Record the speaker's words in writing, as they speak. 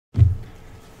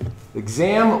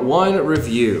Exam 1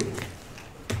 review.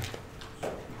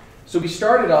 So we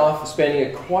started off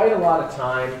spending quite a lot of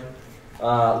time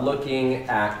looking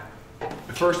at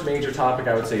the first major topic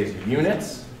I would say is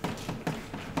units.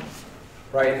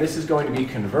 Right, and this is going to be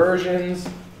conversions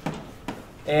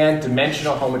and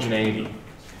dimensional homogeneity.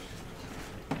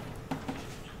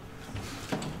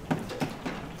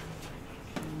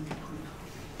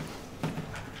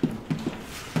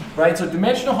 Right, so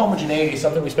dimensional homogeneity is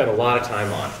something we spent a lot of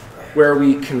time on, where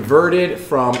we converted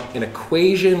from an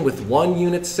equation with one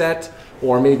unit set,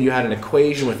 or maybe you had an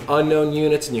equation with unknown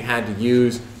units and you had to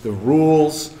use the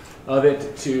rules of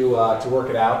it to work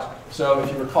it out. So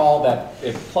if you recall that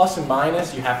if plus and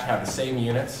minus, you have to have the same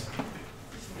units.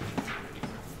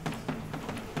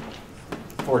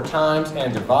 For times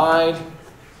and divide,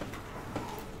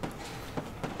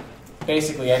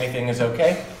 basically anything is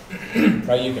okay.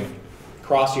 Right, you can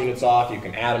cross units off, you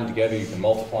can add them together, you can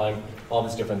multiply them, all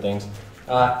these different things.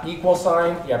 Equal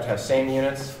sign, you have to have same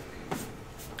units.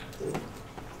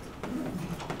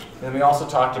 And we also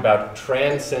talked about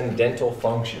transcendental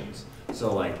functions.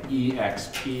 So like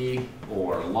exp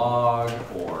or log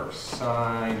or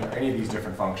sine or any of these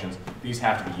different functions, these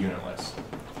have to be unitless.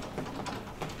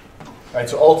 Right,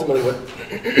 so ultimately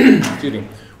excuse me,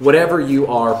 whatever you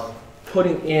are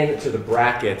putting into the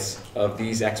brackets of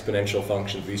these exponential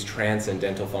functions, these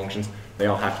transcendental functions, they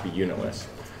all have to be unitless.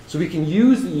 So we can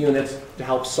use the units to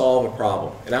help solve a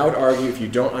problem. And I would argue if you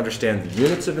don't understand the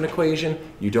units of an equation,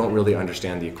 you don't really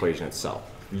understand the equation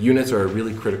itself. The units are a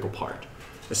really critical part,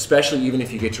 especially even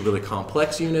if you get to really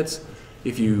complex units.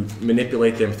 If you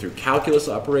manipulate them through calculus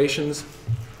operations,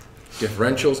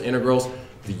 differentials, integrals,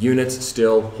 the units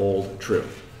still hold true,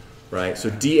 right? So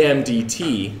dm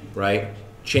dt, right,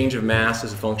 change of mass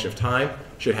as a function of time,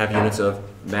 should have units of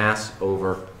mass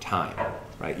over time,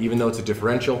 right? Even though it's a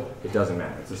differential, it doesn't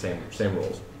matter. It's the same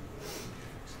rules.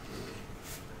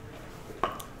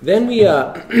 Then we,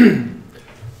 the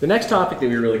next topic that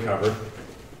we really covered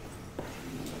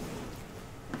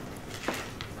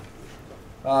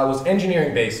was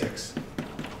engineering basics.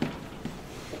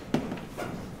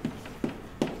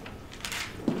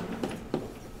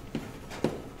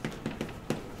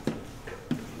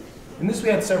 In this we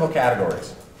had several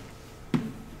categories.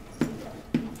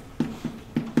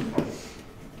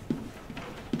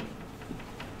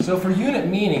 So for unit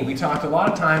meaning, we spent a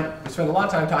lot of time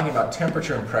talking about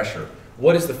temperature and pressure.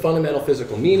 What is the fundamental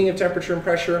physical meaning of temperature and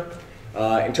pressure?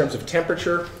 In terms of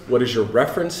temperature, what is your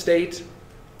reference state?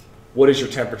 What is your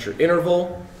temperature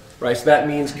interval? Right, so that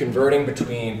means converting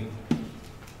between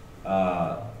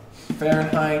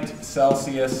Fahrenheit,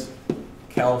 Celsius,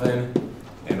 Kelvin,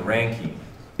 and Rankine.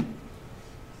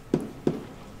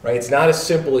 Right, it's not as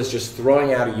simple as just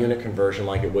throwing out a unit conversion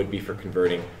like it would be for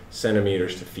converting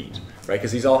centimeters to feet, right?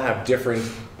 Because these all have different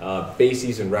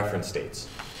bases and reference states.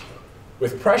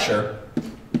 With pressure,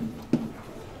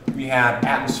 we have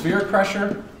atmospheric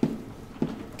pressure,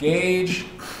 gauge,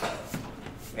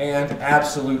 and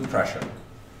absolute pressure.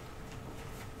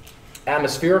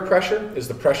 Atmospheric pressure is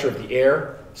the pressure of the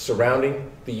air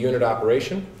surrounding the unit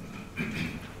operation.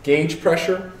 Gauge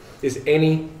pressure is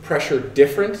any pressure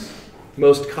difference.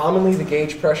 Most commonly, the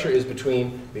gauge pressure is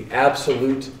between the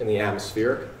absolute and the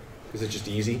atmospheric, because it's just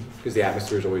easy, because the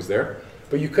atmosphere is always there.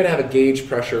 But you could have a gauge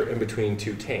pressure in between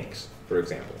two tanks, for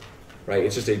example. Right?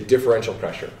 It's just a differential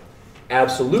pressure.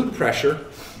 Absolute pressure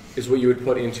is what you would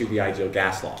put into the ideal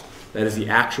gas law. That is the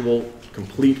actual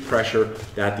complete pressure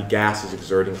that the gas is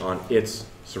exerting on its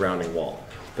surrounding wall.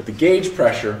 But the gauge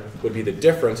pressure would be the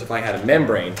difference if I had a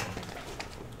membrane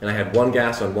and I had one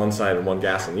gas on one side and one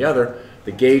gas on the other.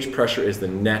 The gauge pressure is the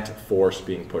net force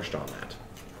being pushed on that.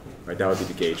 Right, that would be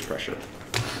the gauge pressure.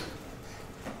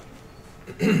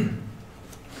 We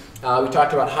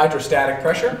talked about hydrostatic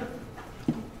pressure.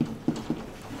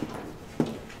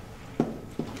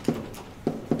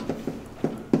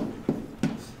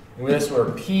 And with this, where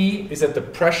P is that the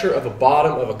pressure of the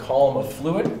bottom of a column of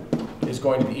fluid is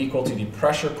going to be equal to the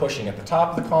pressure pushing at the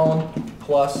top of the column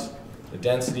plus the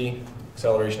density,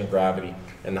 acceleration of gravity,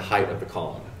 and the height of the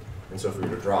column. And so if we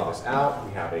were to draw this out,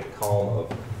 we have a column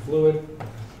of fluid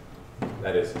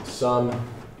that is some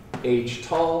h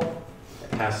tall,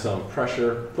 it has some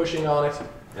pressure pushing on it,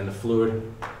 and the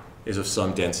fluid is of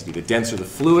some density. The denser the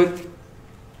fluid,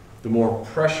 the more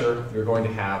pressure you're going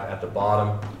to have at the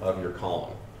bottom of your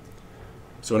column.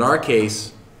 So in our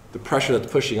case, the pressure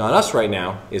that's pushing on us right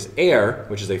now is air,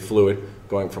 which is a fluid,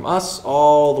 going from us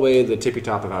all the way to the tippy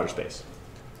top of outer space.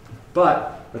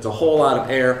 But that's a whole lot of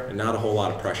air and not a whole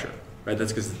lot of pressure. Right?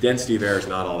 That's because the density of air is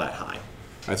not all that high.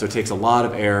 Right? So it takes a lot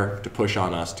of air to push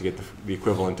on us to get the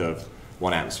equivalent of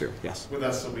 1 atmosphere, yes. Would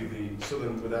that still be so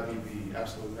then would that be the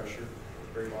absolute pressure,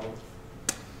 very bottom?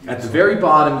 At the very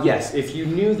bottom, yes. If you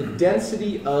knew the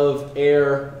density of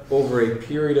air over a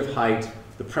period of height,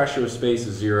 the pressure of space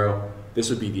is 0,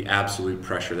 this would be the absolute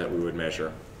pressure that we would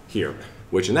measure here,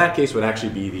 which in that case would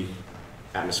actually be the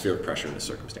atmospheric pressure in this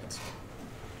circumstance.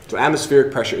 So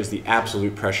atmospheric pressure is the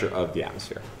absolute pressure of the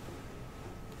atmosphere.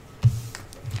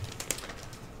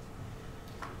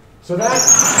 So that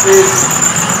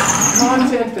is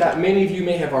content that many of you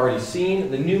may have already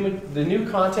seen. The new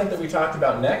content that we talked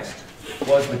about next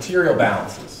was material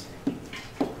balances.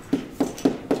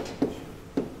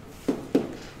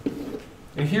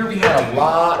 And here we had a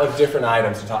lot of different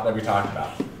items that we talked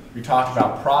about. We talked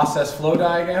about process flow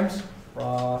diagrams.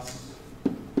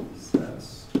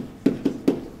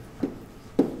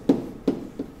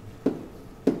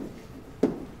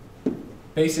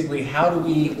 Basically, how do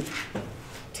we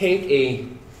take a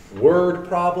word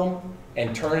problem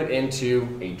and turn it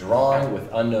into a drawing with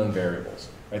unknown variables?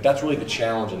 Right? That's really the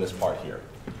challenge in this part here.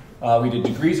 We did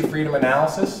degrees of freedom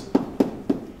analysis.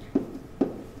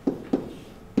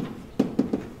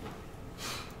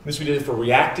 This we did for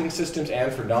reacting systems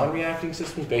and for non-reacting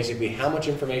systems. Basically, how much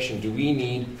information do we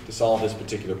need to solve this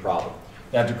particular problem?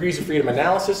 Now, degrees of freedom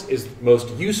analysis is most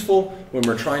useful when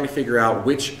we're trying to figure out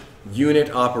which unit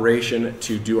operation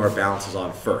to do our balances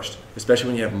on first, especially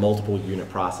when you have multiple unit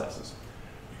processes.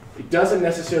 It doesn't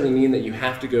necessarily mean that you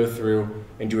have to go through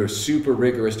and do a super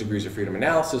rigorous degrees of freedom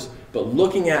analysis, but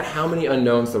looking at how many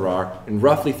unknowns there are and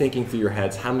roughly thinking through your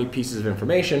heads how many pieces of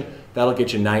information, that'll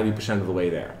get you 90% of the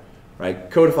way there. Right?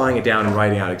 Codifying it down and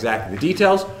writing out exactly the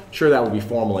details, sure, that would be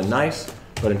formal and nice,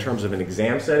 but in terms of an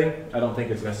exam setting, I don't think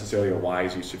it's necessarily a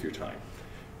wise use of your time.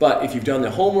 But if you've done the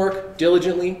homework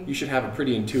diligently, you should have a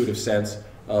pretty intuitive sense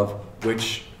of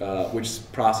which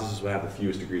processes will have the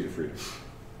fewest degrees of freedom,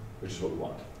 which is what we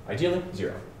want. Ideally,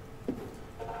 0.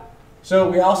 So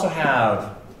we also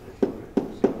have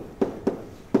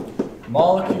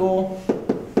molecule,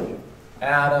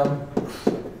 atom,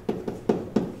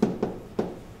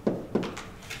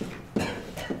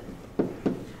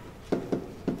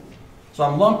 so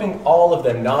I'm lumping all of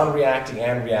them, non-reacting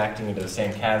and reacting, into the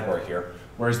same category here,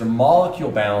 whereas the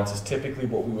molecule balance is typically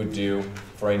what we would do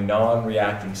for a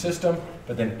non-reacting system,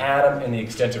 but then atom and the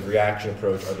extensive reaction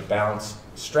approach are the balance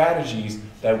strategies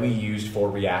that we used for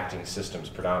reacting systems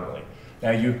predominantly.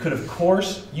 Now you could, of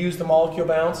course, use the molecule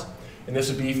balance, and this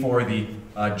would be for the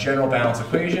general balance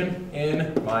equation,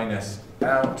 in minus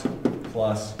out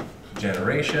plus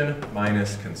generation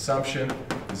minus consumption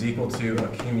is equal to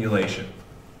accumulation.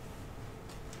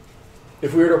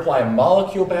 If we were to apply a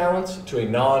molecule balance to a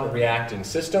non-reacting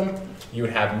system, you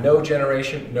would have no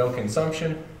generation, no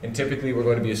consumption, and typically we're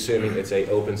going to be assuming it's an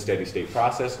open steady state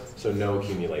process, so no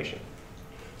accumulation.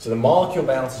 So the molecule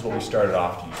balance is what we started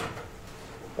off using.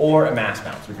 Or a mass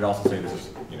balance. We could also say this is,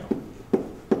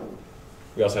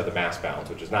 we also have the mass balance,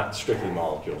 which is not strictly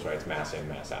molecules, right? It's mass in,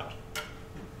 mass out.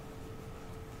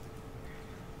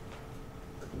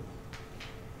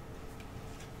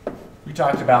 We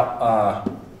talked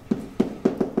about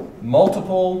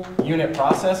multiple unit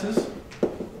processes.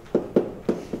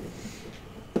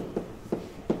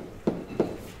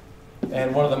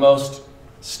 And one of the most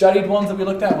studied ones that we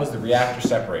looked at was the reactor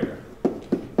separator.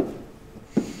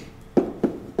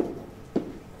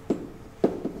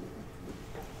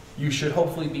 You should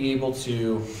hopefully be able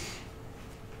to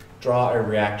draw a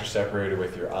reactor separator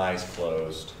with your eyes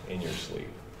closed in your sleep.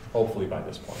 Hopefully by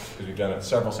this point, because we've done it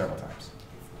several times.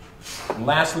 And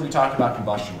lastly, we talked about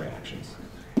combustion reactions.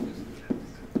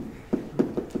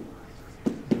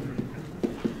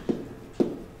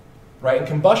 Right, and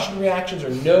combustion reactions are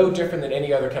no different than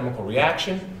any other chemical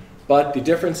reaction, but the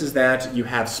difference is that you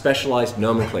have specialized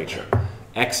nomenclature.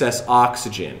 Excess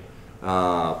oxygen,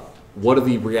 what are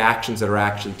the reactions that are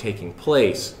actually taking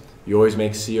place? You always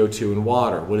make CO2 and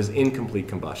water. What is incomplete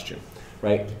combustion,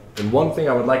 right? And one thing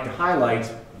I would like to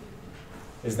highlight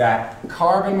is that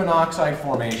carbon monoxide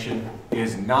formation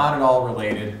is not at all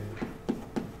related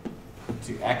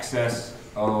to excess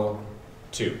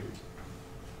O2.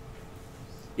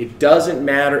 It doesn't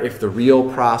matter if the real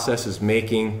process is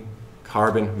making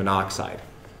carbon monoxide.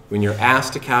 When you're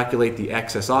asked to calculate the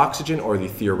excess oxygen or the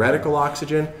theoretical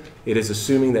oxygen, it is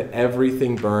assuming that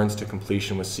everything burns to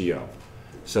completion with CO.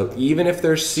 So even if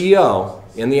there's CO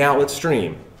in the outlet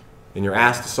stream and you're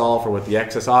asked to solve for what the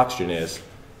excess oxygen is,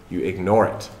 you ignore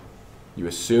it. You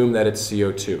assume that it's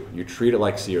CO2. You treat it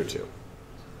like CO2.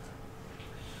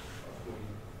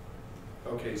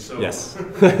 Okay, so yes.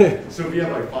 So if you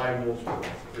have like 5 moles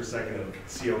per second of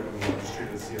CO coming out, just treat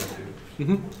it as CO2.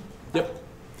 Mm-hmm. Yep.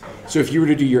 So if you were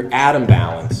to do your atom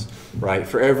balance, right?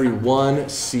 For every one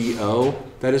CO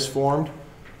that is formed,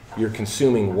 you're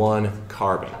consuming one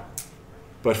carbon.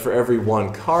 But for every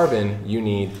one carbon, you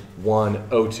need one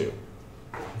O2.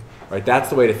 Right? That's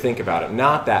the way to think about it.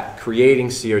 Not that creating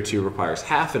CO2 requires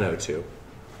half an O2,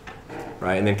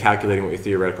 right? And then calculating what your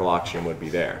theoretical oxygen would be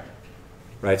there.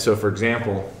 Right? So for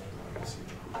example,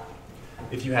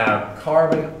 if you have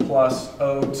carbon plus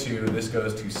O2, this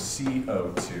goes to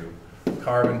CO2.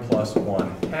 Carbon plus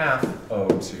 1/2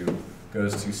 O2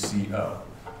 goes to CO.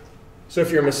 So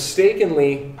if you're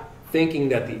mistakenly thinking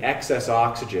that the excess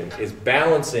oxygen is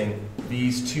balancing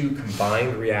these two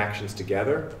combined reactions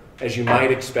together, as you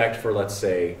might expect for, let's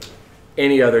say,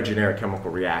 any other generic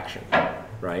chemical reaction,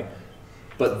 right?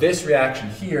 But this reaction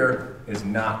here is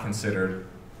not considered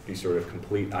a sort of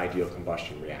complete ideal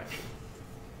combustion reaction.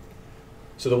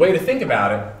 So the way to think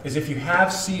about it is if you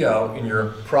have CO in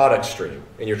your product stream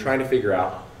and you're trying to figure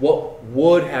out what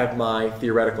would have my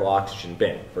theoretical oxygen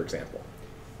been, for example.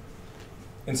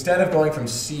 Instead of going from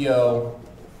CO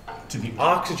to the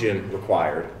oxygen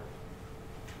required,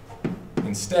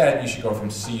 instead you should go from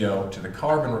CO to the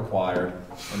carbon required,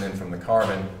 and then from the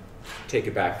carbon, take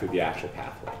it back through the actual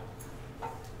pathway.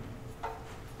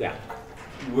 Yeah?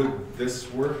 Would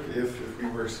this work if we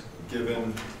were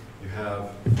given, you have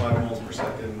 5 moles per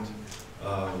second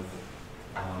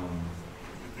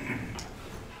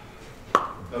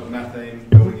of methane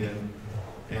going in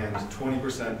and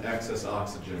 20% excess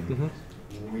oxygen? Mm-hmm.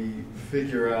 We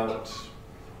figure out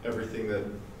everything that,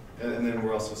 and then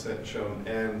we're also shown,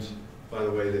 and by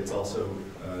the way, it's also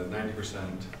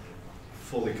 90%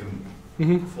 fully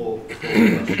full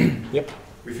combustion. Yep.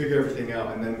 We figure everything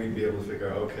out, and then we'd be able to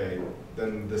figure out, okay,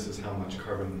 then this is how much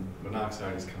carbon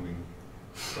monoxide is coming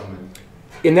from it.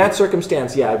 In that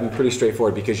circumstance, yeah, it'd be pretty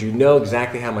straightforward because you know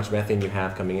exactly how much methane you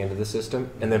have coming into the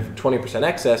system, and then for 20%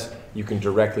 excess, you can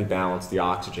directly balance the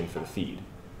oxygen for the feed.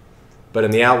 But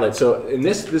in the outlet, so in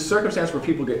this circumstance where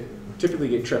people typically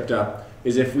get tripped up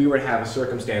is if we were to have a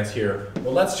circumstance here,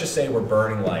 well, let's just say we're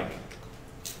burning like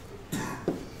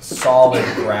solid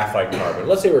graphite carbon.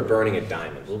 Let's say we're burning a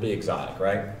diamond. It'll be exotic,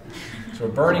 right? So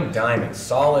we're burning diamond,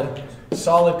 solid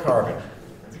carbon,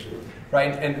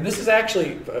 right? And this is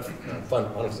actually a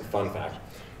fun fact.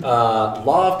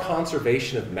 Law of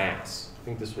conservation of mass. I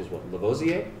think this was what,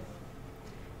 Lavoisier?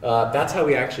 That's how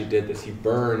he actually did this. He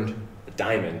burned a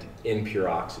diamond in pure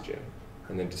oxygen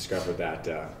and then discovered that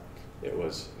it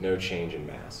was no change in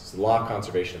mass. So the law of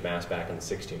conservation of mass back in the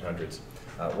 1600s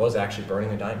was actually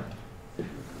burning a diamond.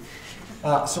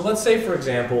 So let's say, for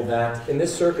example, that in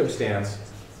this circumstance,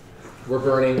 we're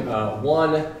burning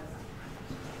one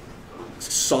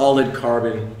solid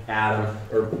carbon atom,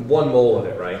 or 1 mole of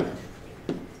it, right?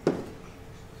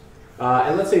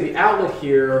 And let's say the outlet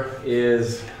here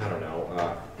is, I don't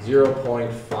know,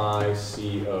 0.5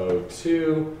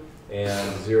 CO2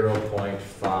 and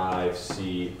 0.5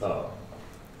 CO.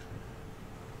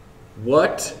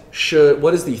 What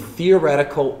is the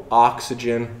theoretical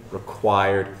oxygen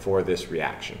required for this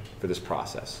reaction, for this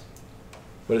process?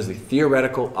 What is the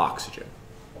theoretical oxygen?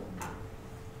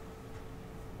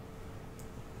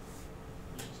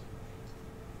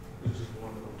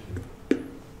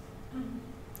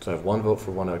 So I have 1 vote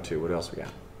for 102. What else we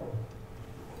got?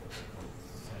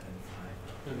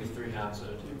 It'll be 3 halves O2.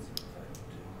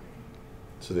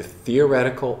 So the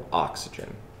theoretical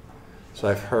oxygen. So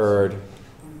I've heard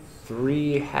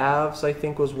 3 halves, I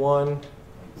think, was one.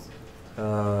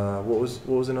 What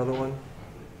was another one?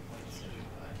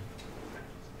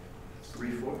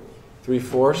 3/4.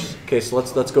 3/4. Okay, so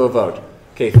let's go vote.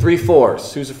 Okay, 3/4.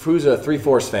 Who's a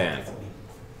 3/4 fan?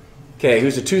 Okay,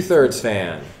 who's a 2/3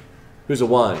 fan? Who's a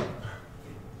 1?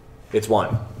 It's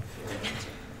 1.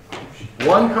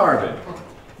 1 carbon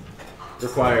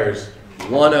requires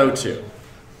 1 O2.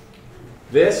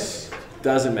 This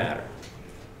doesn't matter.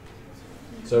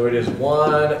 So it is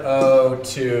 1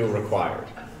 O2 required.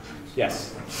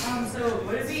 Yes? So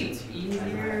would it be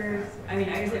easier, I mean,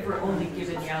 I guess if we're only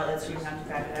given the outlets, you have to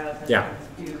back it out, Yeah.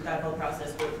 do that whole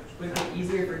process, would it be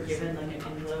easier if we're given like an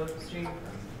inflow stream?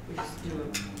 We just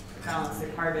do balance the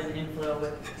carbon inflow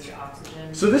with the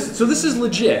oxygen? So this is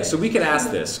legit. So we can ask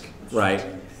this, right?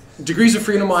 Degrees of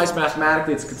freedom wise,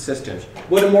 mathematically, it's consistent.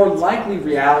 What a more likely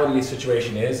reality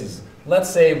situation is let's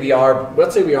say we are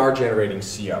generating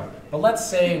CO, but let's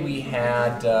say we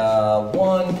had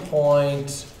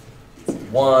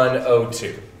 1.1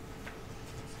 O2,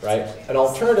 right? An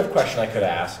alternative question I could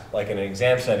ask, like in an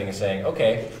exam setting, is saying,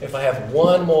 okay, if I have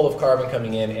 1 mole of carbon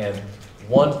coming in and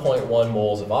 1.1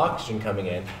 moles of oxygen coming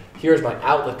in, here's my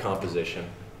outlet composition.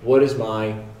 What is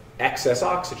my excess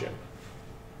oxygen?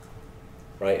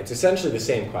 Right? It's essentially the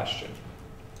same question.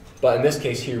 But in this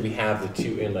case here, we have the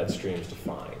two inlet streams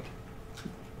defined.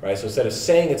 Right? So instead of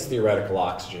saying it's theoretical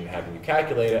oxygen and having you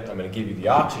calculate it, I'm going to give you the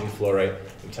oxygen flow rate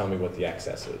and tell me what the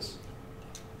excess is.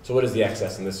 So what is the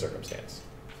excess in this circumstance?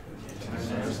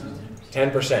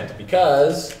 10%,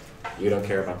 because we don't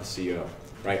care about the CO.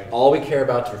 Right? All we care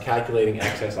about for calculating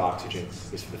excess oxygen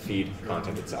is for the feed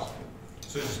content itself.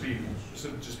 So just be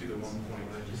the 1 point.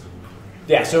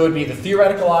 Yeah, so it would be the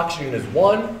theoretical oxygen is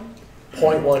 1,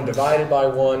 0.1 divided by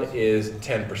 1 is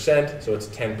 10%, so it's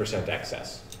 10%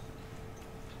 excess.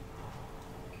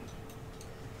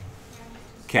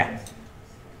 Okay.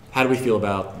 How do we feel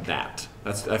about that?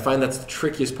 I find that's the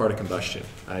trickiest part of combustion.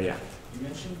 Yeah. You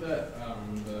mentioned that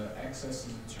the excess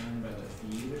is determined by the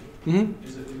feed.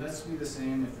 Mm-hmm. Would that be the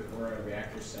same if it were a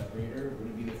reactor separator? Would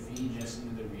it be the feed just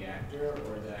into the reactor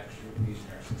or the actual feed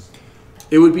entire system?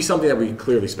 It would be something that we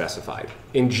clearly specified.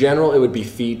 In general, it would be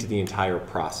feed to the entire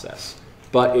process.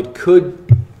 But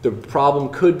the problem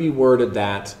could be worded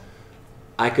that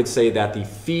I could say that the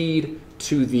feed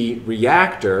to the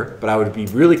reactor, but I would be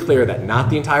really clear that not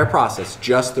the entire process,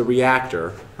 just the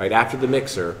reactor, right after the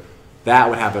mixer, that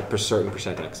would have a certain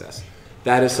percent excess.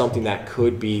 That is something that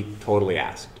could be totally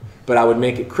asked. But I would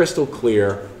make it crystal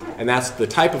clear, and that's the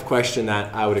type of question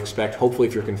that I would expect, hopefully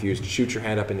if you're confused, shoot your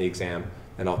hand up in the exam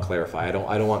and I'll clarify. I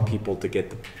don't want people to get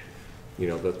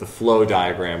the flow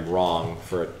diagram wrong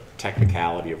for a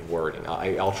technicality of wording.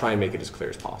 I'll try and make it as clear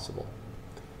as possible.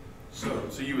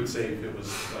 So you would say if it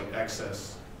was like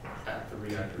excess at the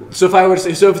reactor? So if I were to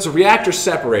say, so if it's a reactor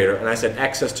separator and I said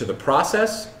excess to the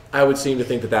process, I would seem to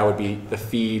think that would be the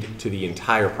feed to the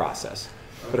entire process.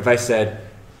 But if I said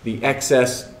the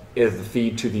excess is the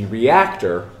feed to the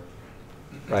reactor,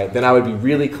 right, then I would be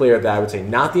really clear that I would say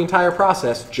not the entire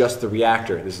process, just the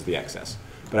reactor, this is the excess.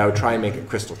 But I would try and make it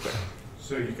crystal clear.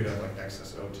 So you could have like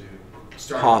excess O2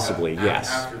 starting Possibly,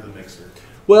 yes. After the mixer.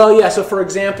 Well, yeah, so for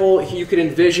example, you could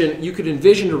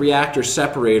envision a reactor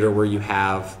separator where you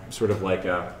have sort of like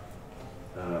a,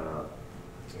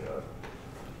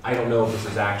 I don't know if this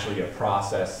is actually a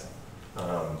process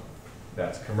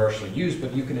that's commercially used,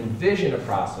 but you can envision a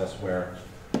process where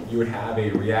you would have a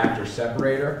reactor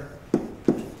separator,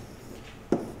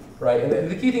 right? And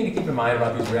the key thing to keep in mind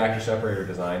about these reactor separator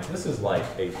designs, this is like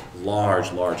a large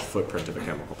footprint of a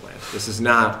chemical plant. This is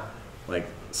not like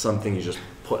something you just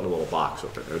put in a little box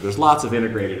over there. There's lots of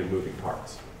integrated and moving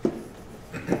parts.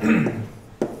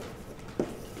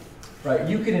 Right,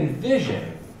 you can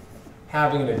envision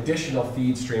having an additional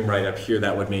feed stream right up here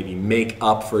that would maybe make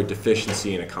up for a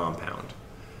deficiency in a compound.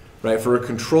 Right, for a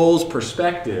controls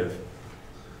perspective,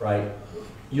 right,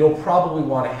 you'll probably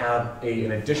want to have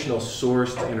an additional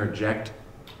source to interject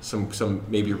some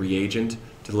maybe reagent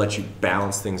to let you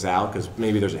balance things out, because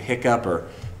maybe there's a hiccup or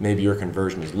maybe your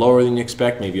conversion is lower than you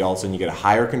expect, maybe all of a sudden you get a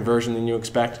higher conversion than you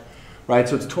expect, right?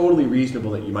 So it's totally reasonable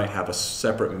that you might have a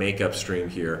separate makeup stream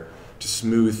here to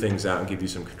smooth things out and give you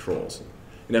some controls.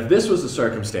 And if this was the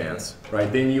circumstance,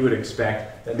 right, then you would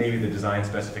expect that maybe the design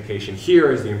specification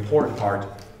here is the important part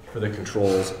for the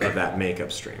controls of that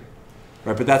makeup stream.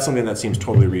 Right, but that's something that seems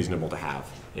totally reasonable to have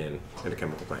in a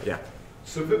chemical plant. Yeah.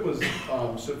 So if it was,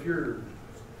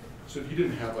 so if you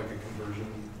didn't have like a conversion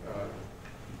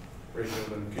ratio,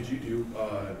 then could you do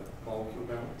molecule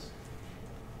balance?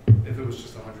 If it was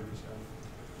just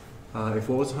 100%. If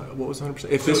what was 100%?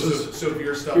 If this was so if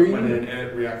your stuff went in and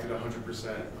it reacted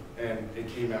 100% and it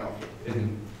came out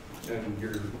in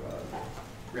your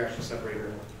reaction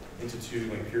separator into two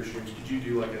like pure streams, could you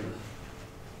do like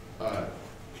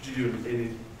could you do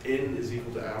an in is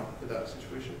equal to out for that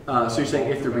situation? So you're saying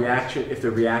if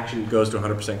the reaction goes to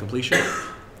 100% completion,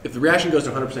 if the reaction goes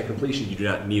to 100% completion, you do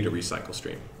not need a recycle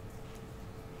stream.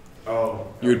 Oh.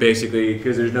 You would basically,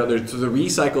 because so the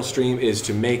recycle stream is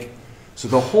to make, so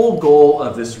the whole goal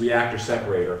of this reactor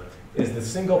separator is the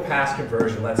single pass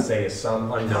conversion, let's say, is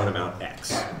some unknown amount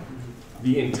X.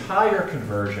 The entire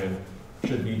conversion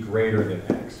should be greater than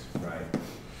X,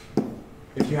 right?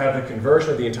 If you have the conversion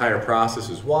of the entire process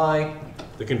is Y,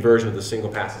 the conversion of the single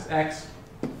pass is X,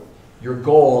 your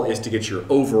goal is to get your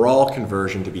overall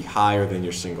conversion to be higher than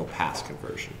your single pass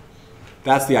conversion.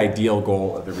 That's the ideal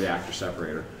goal of the reactor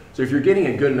separator. So if you're getting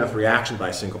a good enough reaction by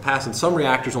a single pass, and some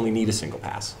reactors only need a single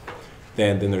pass,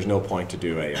 then there's no point to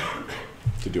do a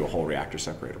whole reactor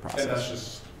separator process. And that's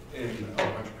just in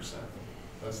 100%.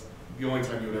 That's the only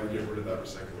time you would ever get rid of that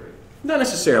recycle rate. Not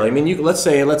necessarily. I mean, let's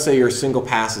say your single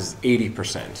pass is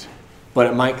 80%, but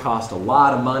it might cost a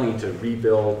lot of money to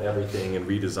rebuild everything and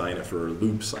redesign it for a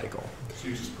loop cycle. So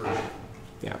you just purge it.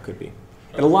 Yeah, it could be.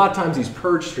 And a lot of times these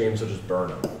purge streams will just burn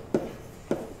them.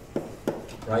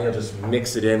 Right? You'll just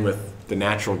mix it in with the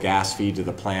natural gas feed to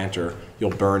the plant, or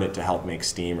you'll burn it to help make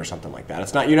steam or something like that.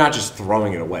 It's not, you're not just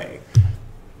throwing it away.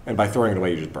 And by throwing it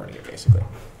away, you're just burning it, basically.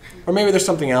 Or maybe there's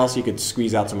something else, you could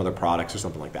squeeze out some other products or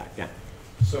something like that, yeah.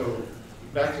 So,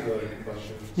 back to the other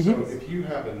question. So if you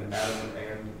have an atom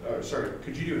and, sorry,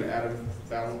 could you do an atom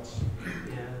balance?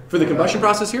 For the combustion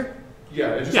process here?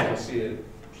 Yeah, I just Yeah. want to see it.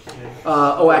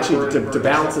 Oh, actually, to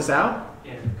balance this out?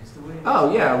 Yeah, 'cause the way.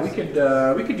 Oh, yeah, we could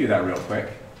do that real quick.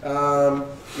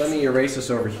 Let me erase this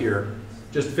over here.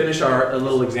 Just finish a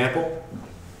little example.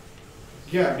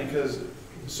 Yeah, because,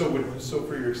 so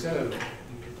for your extended,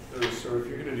 so if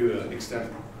you're going to do an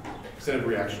extended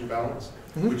reaction balance,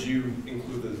 would you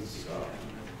include the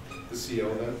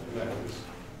CO then in that case?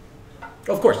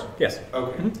 Of course, yes.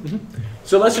 Okay.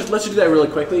 So let's just do that really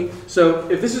quickly. So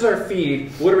if this is our feed,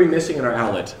 what are we missing in our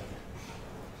outlet?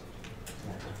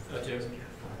 O2.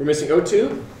 We're missing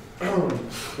O2.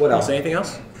 What else? Anything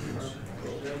else?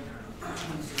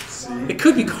 It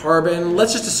could be carbon.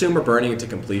 Let's just assume we're burning it to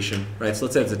completion, right? So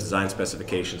let's say it's a design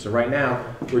specification. So right now,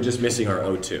 we're just missing our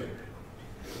O2,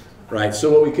 right?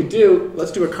 So what we could do,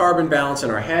 let's do a carbon balance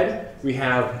in our head. We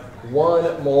have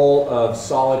 1 mole of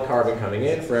solid carbon coming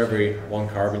in. For every 1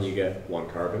 carbon, you get 1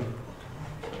 carbon.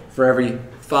 For every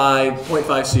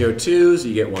 0.5 CO2s,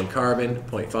 you get 1 carbon.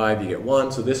 0.5, you get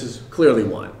 1. So this is clearly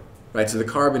 1, right? So the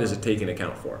carbon is taken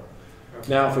account for.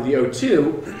 Now for the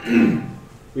O2,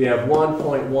 we have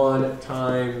 1.1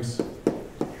 times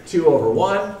 2 over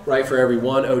 1, right? For every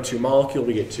 1 O2 molecule,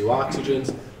 we get 2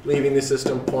 oxygens, leaving the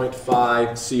system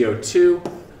 0.5 CO2.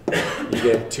 You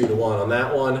get 2 to 1 on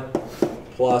that one,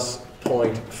 plus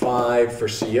 0.5 for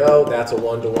CO, that's a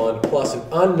 1 to 1, plus an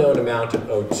unknown amount of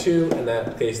O2, in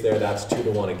that case there, that's 2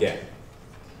 to 1 again.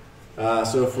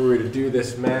 So if we were to do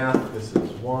this math, this is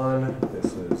 1,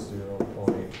 this is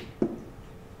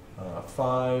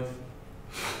 0.5.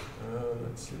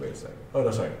 Let's see, wait a second. Oh,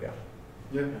 no, sorry, yeah.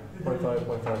 Yeah. 0.5,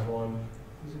 0.51.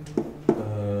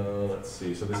 Let's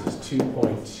see, so this is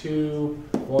 2.2.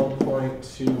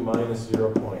 1.2 minus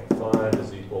 0.5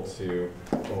 is equal to,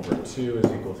 over 2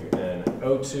 is equal to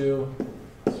NO2.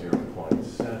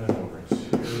 0.7 over 2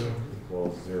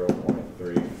 equals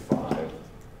 0.35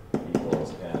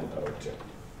 equals NO2.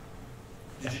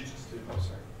 Did you just do, oh,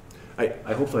 sorry.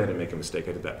 I hopefully I didn't make a mistake.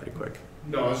 I did that pretty quick.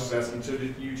 No, I was just asking, so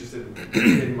did you just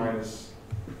did minus,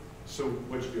 so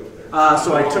what'd you do up there?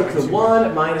 So I took the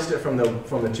 1, minused it from the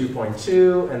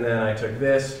 2.2, and then I took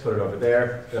this, put it over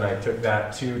there. Then I took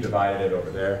that 2, divided it over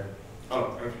there. Oh,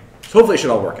 okay. So hopefully it should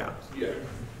all work out. Yeah.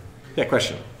 Yeah,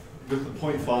 question? With the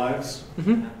 0.5s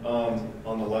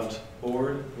on the left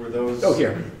board, were those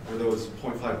here. Were those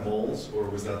 0.5 moles, or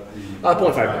was that the 0.5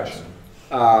 moles. fraction?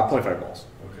 0.5 moles.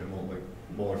 Okay, like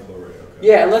molar flow rate. Okay.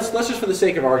 Yeah, and let's just for the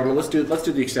sake of argument, let's do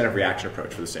the extended reaction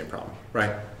approach for the same problem,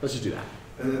 right? Let's just do that.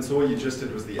 And then so what you just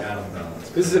did was the atom balance.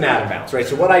 This is an atom balance, right?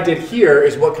 So what I did here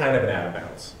is what kind of an atom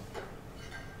balance?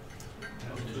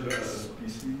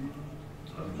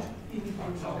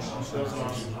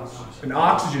 An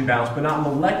oxygen balance, but not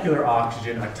molecular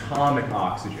oxygen, atomic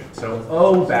oxygen. So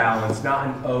O balance, not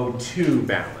an O2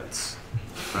 balance,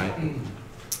 right?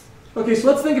 Okay, so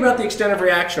let's think about the extended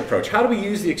reaction approach. How do we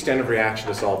use the extended reaction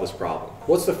to solve this problem?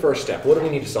 What's the first step? What do we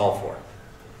need to solve for?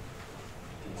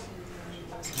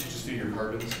 Did you just do your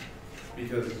carbons?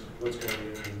 Because what's going on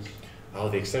is, Oh,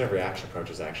 the extended reaction approach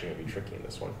is actually going to be tricky in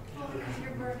this one. Well, because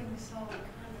you're burning solid carbon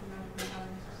rather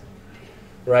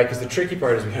than Right, because the tricky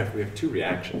part is we have 2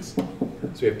 reactions. So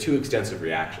we have 2 extensive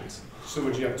reactions. so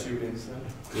would you have 2 ins then?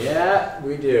 Yeah,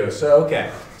 we do. So,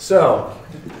 okay. So,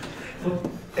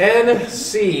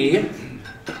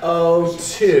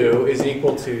 NCO2 is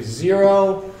equal to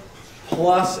 0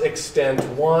 plus extent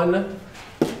 1.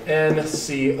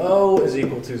 NCO is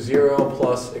equal to 0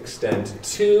 plus extent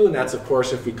 2. And that's, of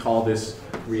course, if we call this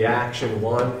reaction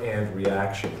 1 and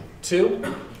reaction 2.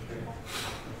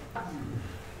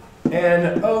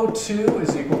 NO2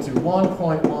 is equal to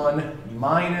 1.1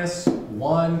 minus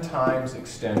 1 times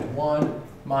extent 1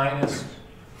 minus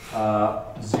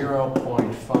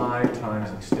 0.5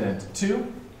 times extent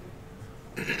 2.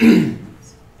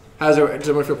 Does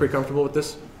everyone feel pretty comfortable with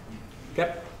this?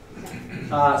 Okay.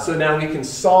 So now we can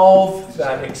solve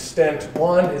that extent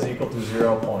 1 is equal to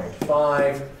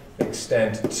 0.5,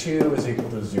 extent 2 is equal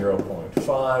to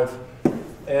 0.5,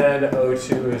 and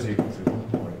O2 is equal to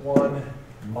 1.1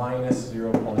 minus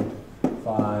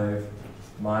 0.5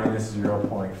 minus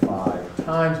 0.5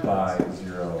 times by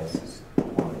 0.5.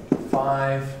 Oh,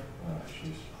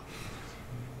 jeez.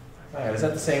 All right, is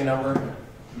that the same number?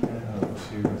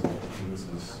 O2 is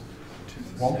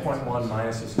 1.1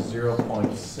 minus this is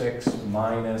 0.6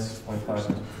 minus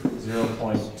 0.5 is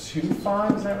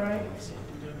 0.25, is that right?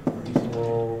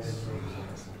 equals.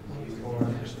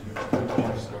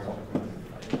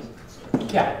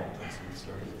 Yeah,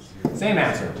 same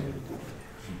answer.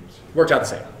 Worked out the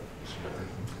same.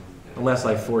 Unless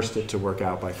I forced it to work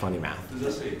out by funny math. Does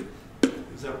that say,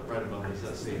 is that right above, does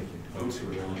that say O2 or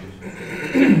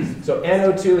So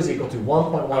NO2 is equal to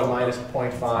 1.1 minus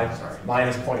 0.5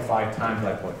 minus 0.5 times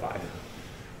by 0.5.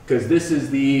 Because this is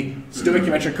the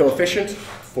stoichiometric coefficient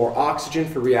for oxygen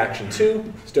for reaction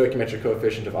 2. Stoichiometric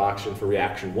coefficient of oxygen for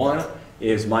reaction 1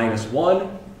 is minus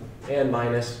 1 and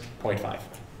minus 0.5.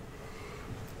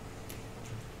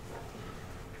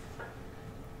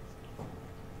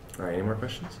 All right, any more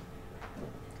questions?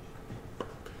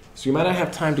 So you might not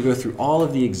have time to go through all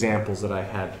of the examples that I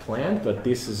had planned, but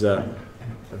this is a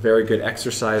very good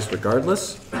exercise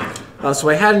regardless. So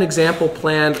I had an example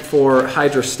planned for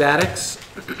hydrostatics.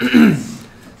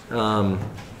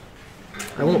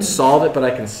 I won't solve it, but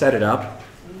I can set it up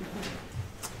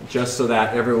just so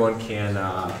that everyone can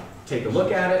take a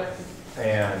look at it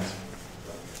and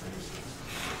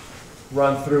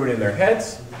run through it in their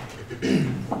heads.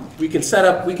 We can set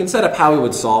up how we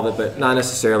would solve it, but not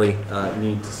necessarily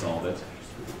need to solve it.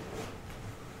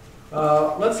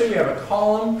 Let's say we have a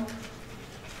column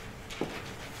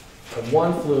of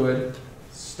one fluid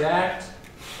stacked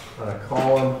on a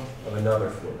column of another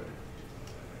fluid.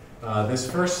 This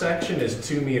first section is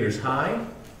 2 meters high,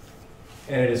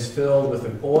 and it is filled with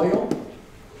an oil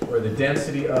where the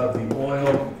density of the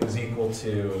oil is equal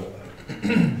to,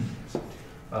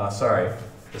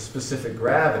 the specific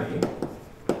gravity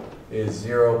is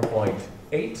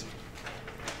 0.8.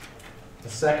 The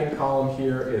second column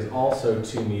here is also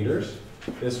 2 meters.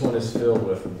 This one is filled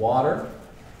with water,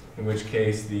 in which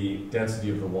case the density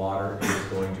of the water is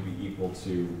going to be equal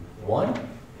to 1.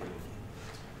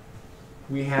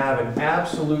 We have an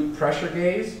absolute pressure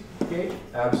gauge,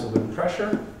 absolute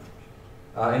pressure,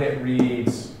 and it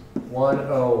reads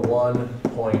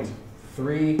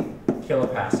 101.3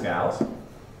 kilopascals.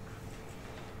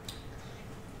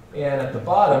 And at the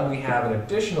bottom, we have an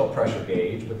additional pressure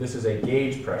gauge, but this is a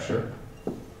gauge pressure.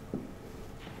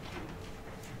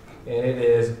 And it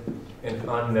is an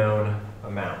unknown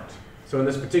amount. So in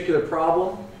this particular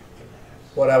problem,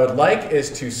 what I would like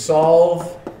is to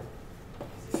solve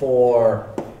for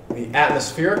the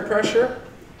atmospheric pressure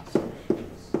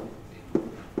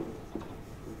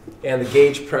and the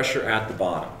gauge pressure at the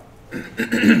bottom.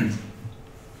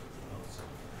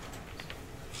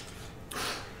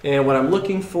 And what I'm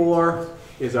looking for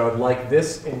is I would like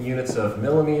this in units of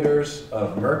millimeters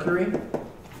of mercury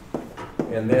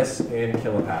and this in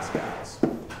kilopascals.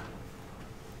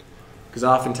 Because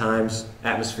oftentimes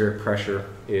atmospheric pressure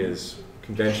is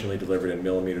conventionally delivered in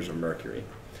millimeters of mercury.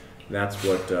 And that's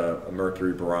what a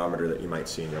mercury barometer that you might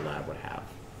see in your lab would have.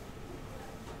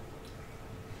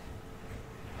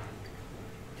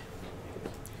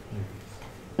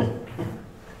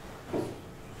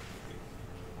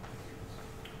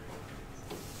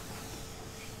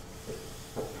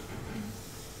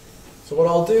 So what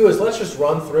I'll do is let's just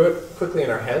run through it quickly in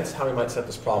our heads, how we might set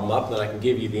this problem up, and then I can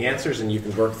give you the answers and you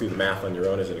can work through the math on your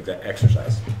own as an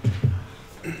exercise.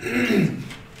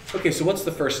 Okay, so what's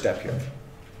the first step here?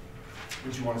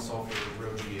 Would you want to solve for the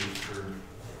rho gauge for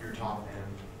your top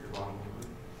and your bottom fluid?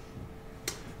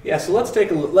 Yeah, so let's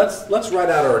take a look. Let's write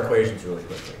out our equations really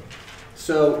quickly.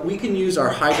 So we can use our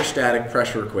hydrostatic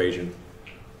pressure equation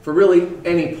for really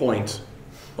any point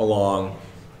along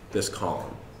this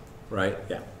column, right?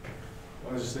 Yeah.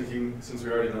 I was just thinking, since we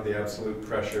already know the absolute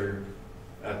pressure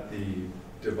at the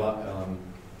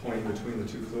point between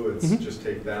the two fluids, just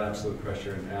take that absolute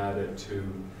pressure and add it to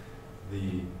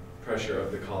the pressure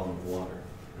of the column of water.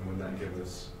 And wouldn't that give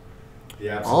us the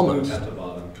absolute Almost at the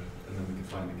bottom, and then we can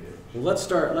find the gauge? Well, let's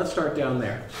start down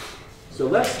there. So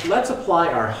let's apply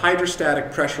our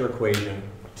hydrostatic pressure equation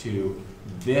to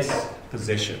this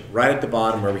position, right at the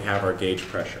bottom where we have our gauge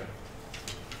pressure.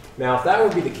 Now, if that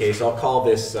would be the case, I'll call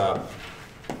this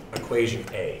equation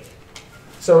A.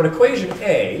 So in equation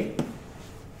A,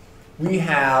 we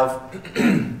have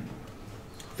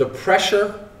the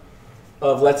pressure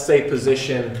of, let's say,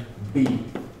 position B.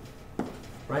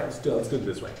 Right? Let's do it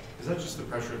this way. Is that just the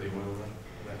pressure of the oil then,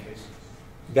 in that case?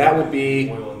 That would be,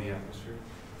 Oil in the atmosphere?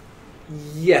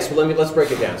 yes, well, let's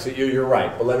break it down. So you're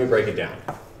right, but let me break it down.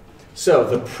 So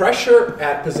the pressure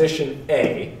at position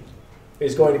A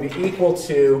is going to be equal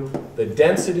to the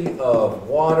density of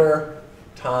water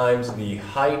times the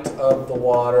height of the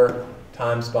water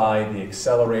times by the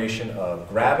acceleration of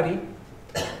gravity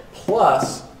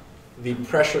plus the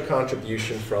pressure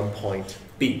contribution from point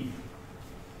B.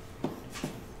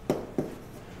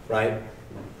 Right?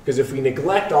 Because if we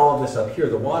neglect all of this up here,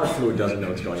 the water fluid doesn't know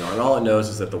what's going on. And all it knows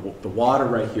is that the water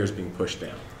right here is being pushed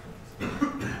down.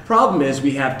 Problem is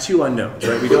we have two unknowns,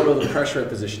 right? We don't know the pressure at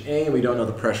position A and we don't know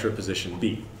the pressure at position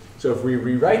B. So if we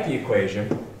rewrite the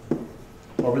equation,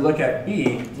 or we look at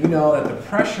B, we know that the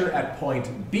pressure at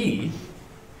point B,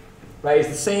 right, is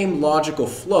the same logical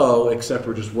flow except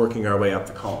we're just working our way up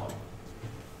the column.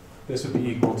 This would be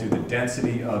equal to the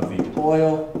density of the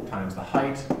oil times the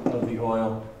height of the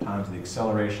oil times the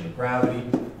acceleration of gravity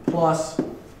plus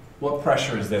what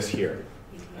pressure is this here?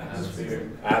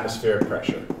 Atmospheric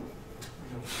pressure.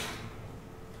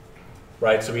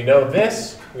 Right, so we know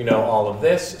this, we know all of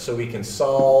this, so we can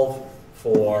solve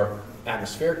for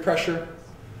atmospheric pressure.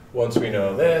 Once we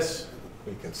know this,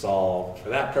 we can solve for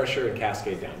that pressure and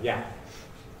cascade down. Yeah?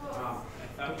 I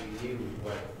thought we knew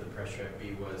what the pressure at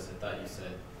B was. I thought you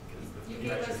said You because gave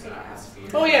the us pressure's the atmosphere.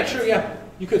 Oh yeah, true, yeah.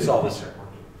 You could solve this.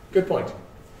 Good point.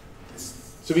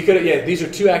 So we could, yeah, these are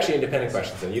two actually independent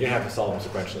questions then. You didn't have to solve them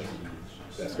sequentially.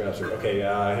 That's good answer. Okay,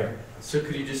 here. So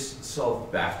could you just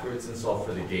solve backwards and solve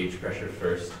for the gauge pressure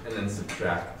first, and then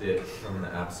subtract it from the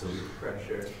absolute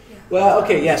pressure? Well,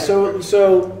 okay, yeah,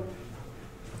 so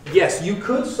yes, you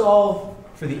could solve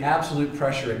for the absolute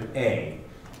pressure in A.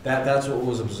 That's what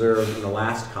was observed in the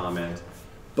last comment.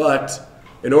 But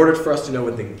in order for us to know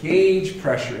what the gauge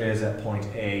pressure is at point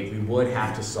A, we would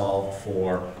have to solve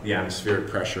for the atmospheric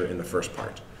pressure in the first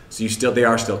part. So they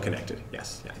are still connected,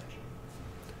 yes. Yeah.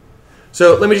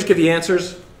 So let me just give the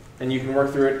answers, and you can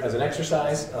work through it as an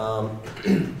exercise.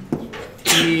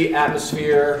 The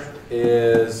atmosphere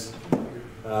is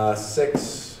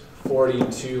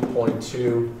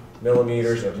 642.2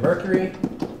 millimeters of mercury,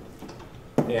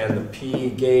 and the P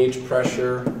gauge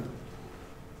pressure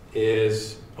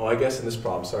is, oh, I guess in this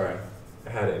problem, sorry, I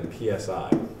had it in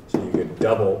PSI, so you could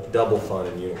double fun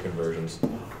in unit conversions.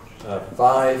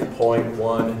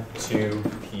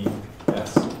 5.12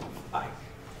 PSI.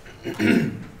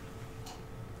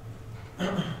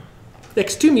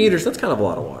 Next, 2 meters, that's kind of a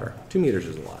lot of water. 2 meters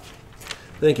is a lot.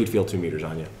 I think you'd feel 2 meters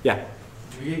on you. Yeah?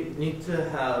 Do we need to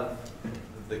have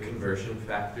the conversion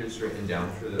factors written down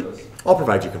for those? I'll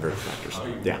provide you conversion factors.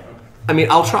 Yeah. I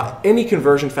mean, I'll try any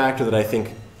conversion factor that I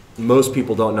think most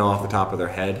people don't know off the top of their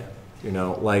head. You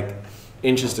know, like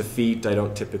inches to feet I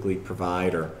don't typically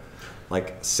provide, or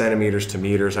like centimeters to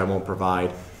meters I won't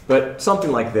provide. But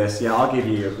something like this, yeah, I'll give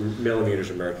you millimeters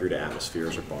of mercury to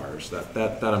atmospheres or bars.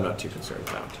 That I'm not too concerned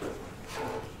about.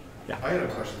 Yeah. I had a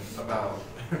question about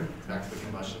back to the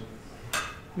combustion.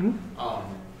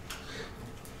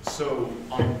 So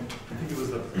I think it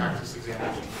was the practice exam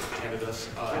that you handed us.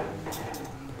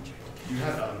 You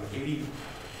had 80, I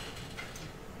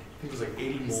think it was like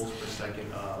 80 moles per second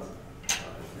of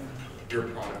your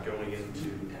product going into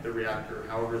the reactor.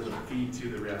 However, the feed to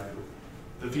the reactor,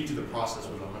 the feed to the process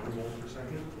was 100 moles per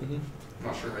second. I'm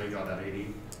not sure how you got that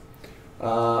 80.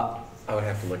 I would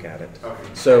have to look at it. Okay.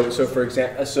 So for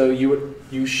example,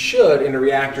 you should in a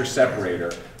reactor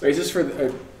separator. Right, is this for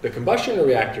the combustion or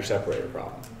reactor separator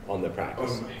problem on the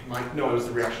practice? No, it was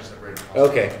the reaction separator process.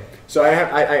 Okay. So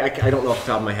I don't know off the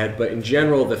top of my head, but in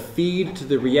general, the feed to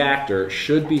the reactor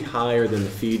should be higher than the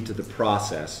feed to the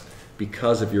process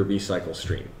because of your recycle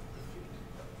stream.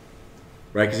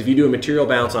 Right? Because if you do a material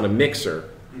balance on a mixer,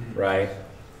 right,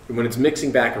 when it's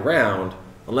mixing back around,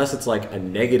 unless it's like a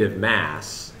negative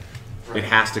mass, it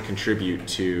has to contribute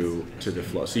to the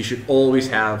flow. So you should always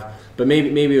have, but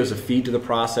maybe it was a feed to the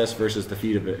process versus the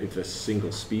feed of a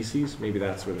single species. Maybe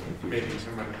that's where the confusion is.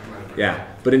 Yeah,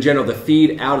 but in general, the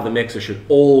feed out of the mixer should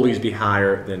always be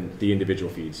higher than the individual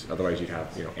feeds. Otherwise, you'd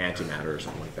have antimatter or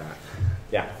something like that.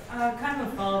 Yeah. Kind of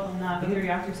a follow-up on that, with the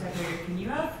reactor separator, can you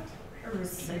have a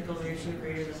recycle ratio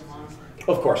greater than 1?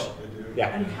 Of course.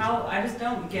 Yeah. And how, I just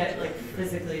don't get, like,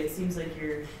 physically, it seems like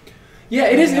you're... Yeah,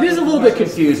 it is a little bit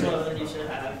confusing. Than you should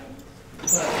have.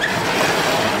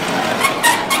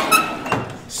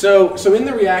 So in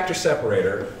the reactor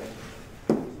separator,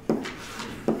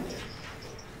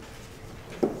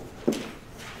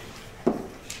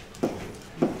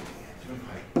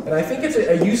 and I think it's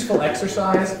a useful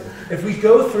exercise if we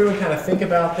go through and kind of think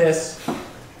about this,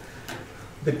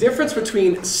 the difference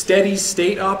between steady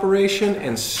state operation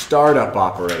and startup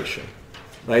operation.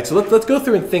 Right? So let's go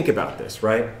through and think about this,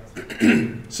 right?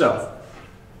 So,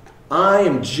 I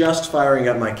am just firing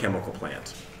up my chemical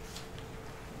plant.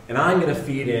 And I'm going to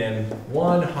feed in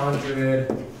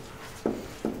 100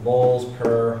 moles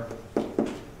per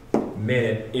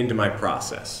minute into my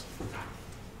process.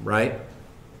 Right?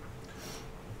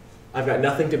 I've got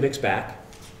nothing to mix back,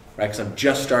 right? Because I'm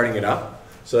just starting it up.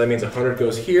 So that means 100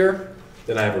 goes here.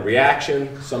 Then I have a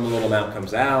reaction. Some little amount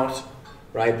comes out.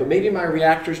 right? But maybe my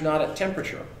reactor's not at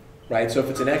temperature, right? So if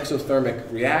it's an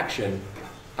exothermic reaction,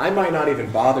 I might not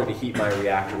even bother to heat my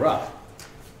reactor up.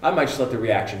 I might just let the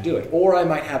reaction do it. Or I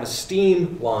might have a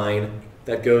steam line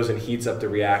that goes and heats up the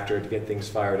reactor to get things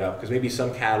fired up, because maybe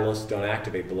some catalysts don't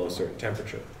activate below a certain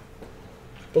temperature.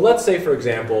 But let's say, for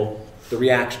example, the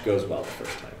reaction goes well the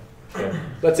first time. Okay?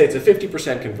 Let's say it's a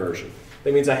 50% conversion.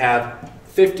 That means I have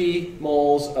 50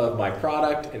 moles of my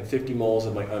product and 50 moles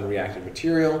of my unreacted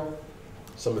material.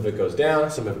 Some of it goes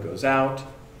down, some of it goes out.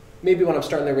 Maybe when I'm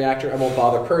starting the reactor, I won't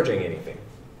bother purging anything,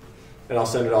 and I'll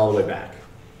send it all the way back.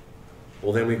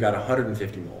 Well, then we've got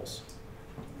 150 moles,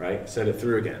 right? Send it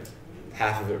through again.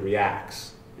 Half of it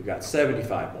reacts. We've got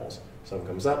 75 moles. Some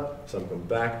comes up, some comes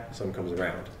back, some comes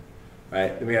around,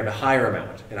 right? Then we have a higher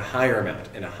amount, and a higher amount,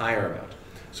 and a higher amount.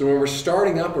 So when we're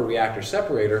starting up a reactor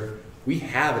separator, we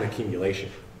have an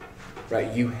accumulation,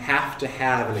 right? You have to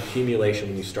have an accumulation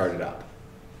when you start it up.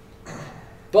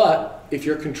 But if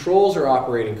your controls are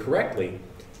operating correctly,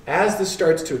 as this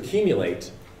starts to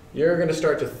accumulate, you're going to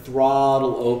start to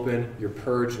throttle open your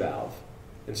purge valve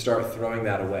and start throwing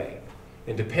that away.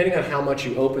 And depending on how much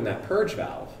you open that purge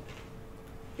valve,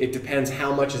 it depends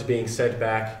how much is being sent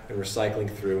back and recycling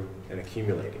through and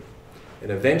accumulating.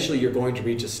 And eventually you're going to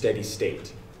reach a steady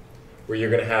state where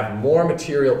you're going to have more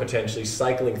material potentially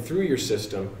cycling through your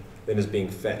system than is being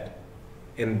fed.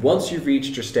 And once you've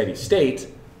reached your steady state,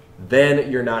 then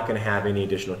you're not going to have any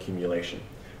additional accumulation.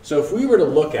 So if we were to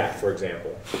look at, for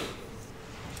example,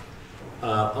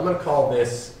 I'm going to call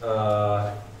this 2,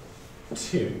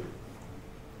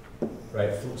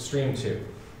 right, stream 2.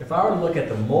 If I were to look at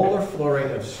the molar flow rate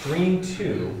of stream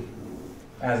 2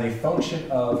 as a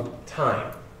function of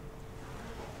time,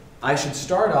 I should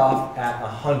start off at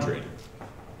 100.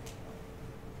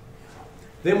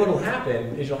 Then what will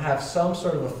happen is you'll have some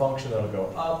sort of a function that will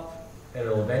go up, and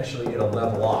it'll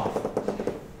level off.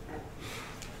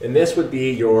 And this would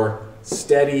be your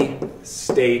steady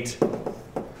state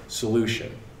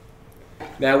solution.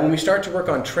 Now, when we start to work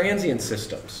on transient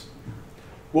systems,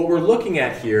 what we're looking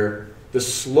at here, the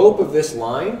slope of this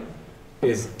line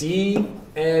is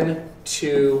dN2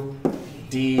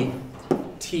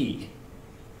 dt.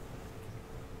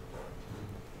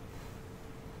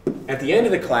 At the end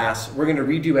of the class, we're going to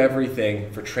redo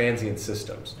everything for transient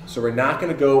systems. So we're not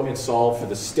going to go and solve for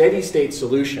the steady state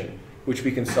solution, which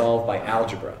we can solve by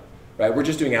algebra. Right? We're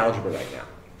just doing algebra right now.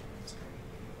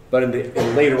 But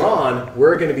later on,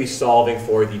 we're going to be solving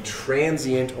for the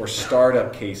transient or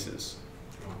startup cases,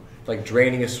 like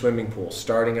draining a swimming pool,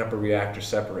 starting up a reactor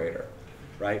separator.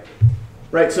 Right?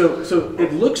 Right, so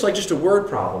it looks like just a word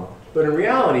problem, but in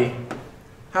reality,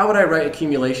 how would I write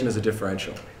accumulation as a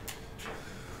differential?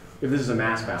 If this is a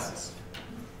mass balance,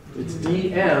 it's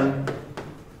dm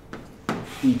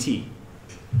dt,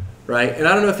 right? And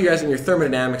I don't know if you guys in your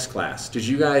thermodynamics class, did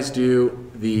you guys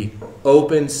do the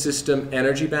open system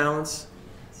energy balance?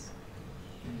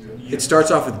 It starts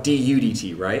off with du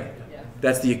dt, right? Yeah.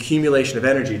 That's the accumulation of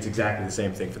energy. It's exactly the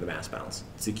same thing for the mass balance.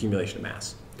 It's the accumulation of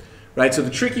mass, right? So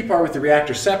the tricky part with the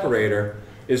reactor separator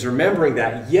is remembering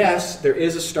that, yes, there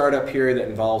is a startup period that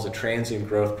involves a transient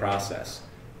growth process,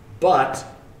 but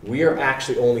we are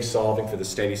actually only solving for the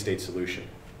steady state solution.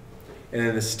 And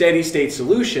in the steady state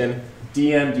solution,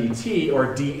 dm dt,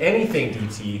 or d anything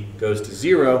dt, goes to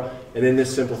 0, and then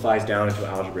this simplifies down into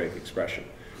an algebraic expression.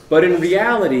 But in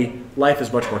reality, life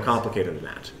is much more complicated than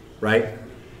that, right?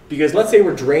 Because let's say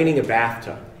we're draining a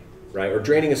bathtub, right, or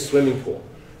draining a swimming pool.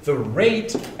 The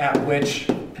rate at which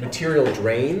material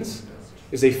drains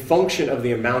is a function of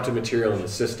the amount of material in the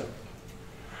system.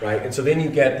 Right? And so then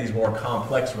you get these more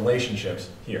complex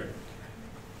relationships here.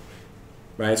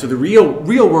 Right? So the real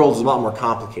world is a lot more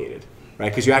complicated, right?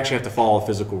 Because you actually have to follow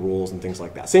physical rules and things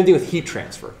like that. Same thing with heat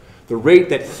transfer. The rate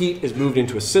that heat is moved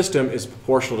into a system is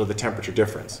proportional to the temperature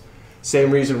difference. Same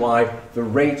reason why the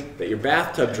rate that your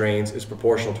bathtub drains is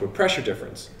proportional to a pressure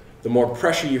difference. The more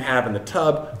pressure you have in the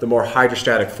tub, the more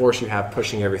hydrostatic force you have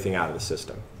pushing everything out of the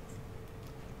system.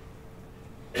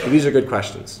 So these are good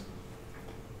questions.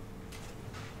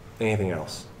 Anything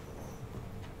else?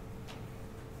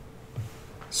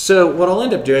 So what I'll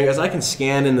end up doing is I can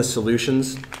scan in the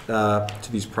solutions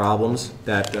to these problems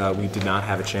that we did not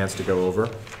have a chance to go over.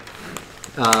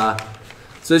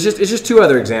 So it's just 2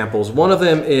 other examples. One of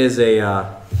them is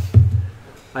I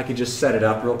can just set it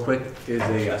up real quick, is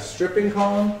a stripping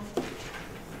column.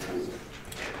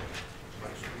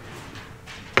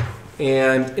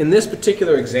 And in this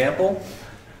particular example,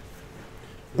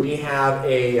 we have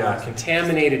a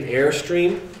contaminated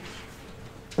airstream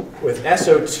with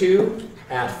SO2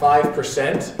 at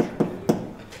 5%,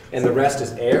 and the rest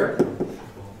is air.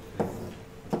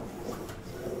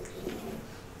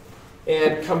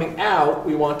 And coming out,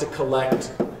 we want to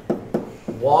collect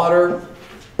water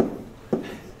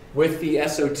with the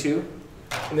SO2.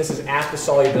 And this is at the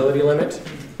solubility limit.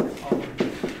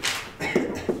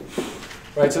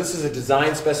 Right, so this is a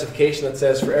design specification that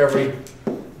says for every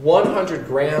 100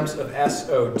 grams of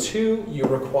SO2, you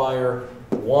require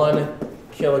 1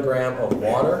 kilogram of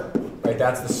water. Right,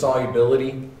 that's the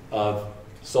solubility of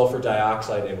sulfur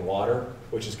dioxide in water,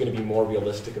 which is going to be more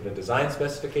realistic of a design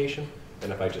specification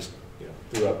than if I just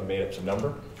threw up and made up some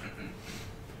number.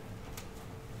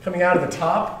 Coming out of the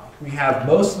top, we have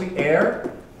mostly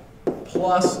air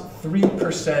plus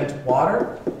 3%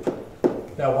 water.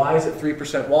 Now, why is it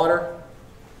 3% water?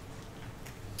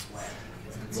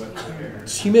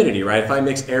 It's humidity, right? If I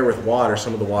mix air with water,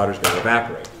 some of the water is going to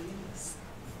evaporate.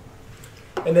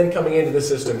 And then coming into the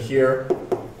system here,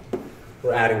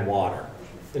 we're adding water.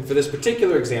 And for this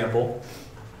particular example,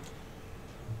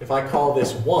 if I call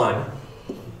this 1,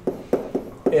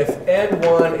 if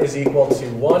N1 is equal to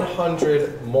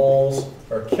 100 moles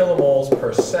or kilomoles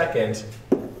per second,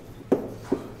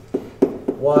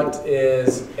 what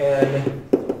is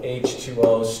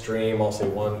NH2O stream? I'll say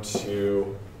 1,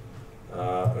 2,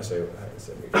 I say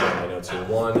my notes here.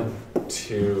 1,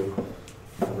 2,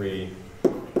 3,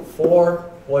 4.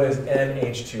 What is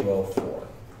NH2O for?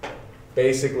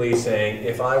 Basically saying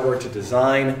if I were to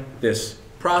design this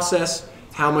process,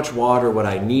 how much water would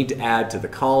I need to add to the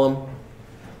column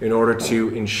in order to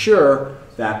ensure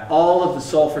that all of the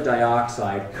sulfur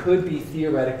dioxide could be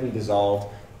theoretically dissolved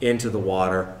into the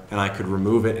water and I could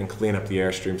remove it and clean up the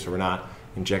airstream so we're not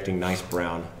injecting nice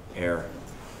brown air.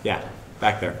 Yeah,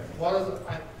 back there. What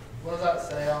does that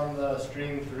say on the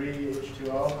stream 3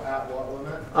 H2O at what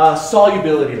limit?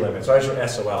 Solubility limit. So I just wrote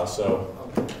SOL. So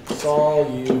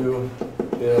solubility.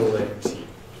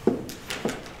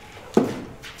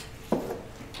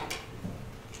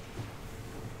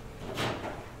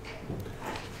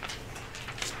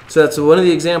 So that's one of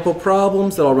the example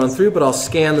problems that I'll run through, but I'll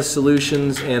scan the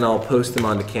solutions and I'll post them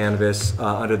onto Canvas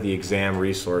under the exam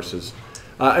resources.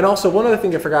 And also one other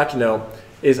thing I forgot to note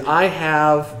is I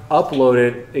have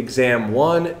uploaded exam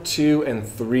 1, 2, and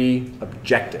 3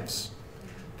 objectives.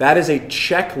 That is a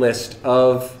checklist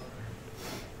of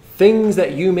things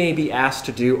that you may be asked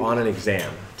to do on an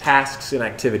exam, tasks and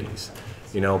activities.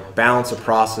 Balance a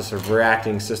process of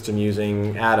reacting system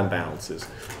using atom balances,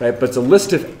 right? But it's a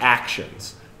list of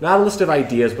actions. Not a list of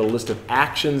ideas, but a list of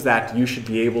actions that you should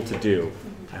be able to do.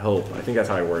 I hope. I think that's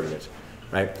how I worded it,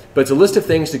 right? But it's a list of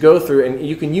things to go through, and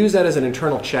you can use that as an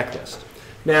internal checklist.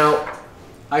 Now,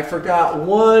 I forgot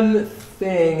one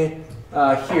thing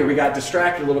here. We got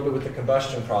distracted a little bit with the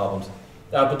combustion problems.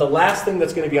 But the last thing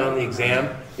that's going to be on the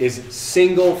exam is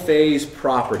single-phase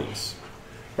properties,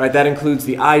 right? That includes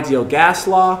the ideal gas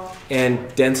law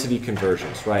and density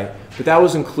conversions, right? But that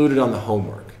was included on the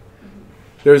homework.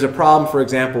 There's a problem, for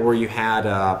example, where you had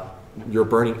you're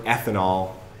burning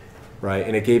ethanol, right?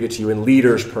 And it gave it to you in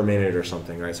liters per minute or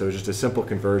something, right? So it was just a simple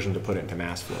conversion to put it into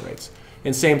mass flow rates.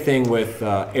 And same thing with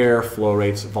air flow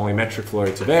rates, volumetric flow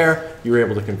rates of air. You were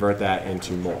able to convert that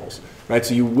into moles, right?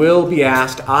 So you will be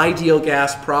asked ideal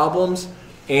gas problems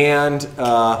and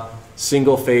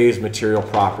single-phase material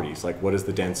properties, like what is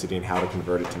the density and how to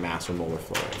convert it to mass or molar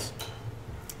flow rates.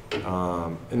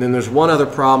 And then there's one other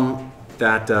problem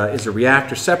that is a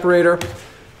reactor separator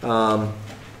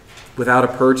without a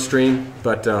purge stream,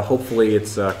 but hopefully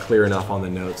it's clear enough on the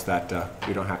notes that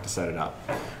we don't have to set it up.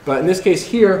 But in this case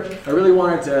here, I really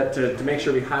wanted to make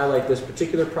sure we highlight this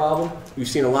particular problem. We've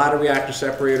seen a lot of reactor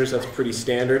separators, that's pretty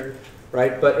standard,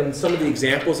 right? But in some of the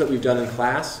examples that we've done in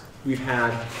class, we've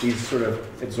had these sort of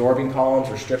adsorbing columns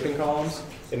or stripping columns,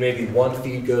 and maybe one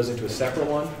feed goes into a separate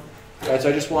one. Right? So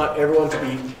I just want everyone to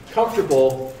be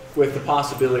comfortable with the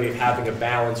possibility of having a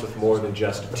balance with more than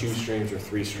just 2 streams or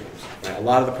 3 streams. Right? A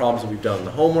lot of the problems that we've done in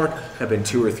the homework have been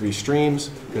 2 or 3 streams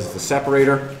because it's a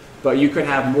separator, but you could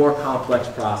have more complex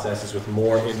processes with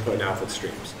more input and output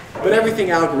streams. But everything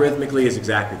algorithmically is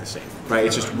exactly the same, right?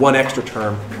 It's just one extra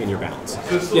term in your balance.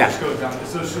 So it still just goes down,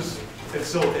 so it's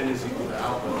still N is equal to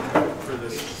output for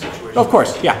this situation? Of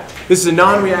course, yeah. This is a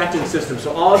non-reacting system,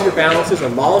 so all of your balances are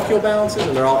molecule balances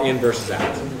and they're all in versus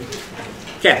out.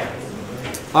 Okay.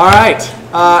 All right,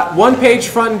 1 page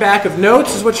front and back of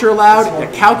notes is what you're allowed,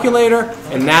 a calculator,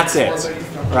 and that's it,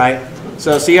 right?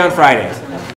 So see you on Friday.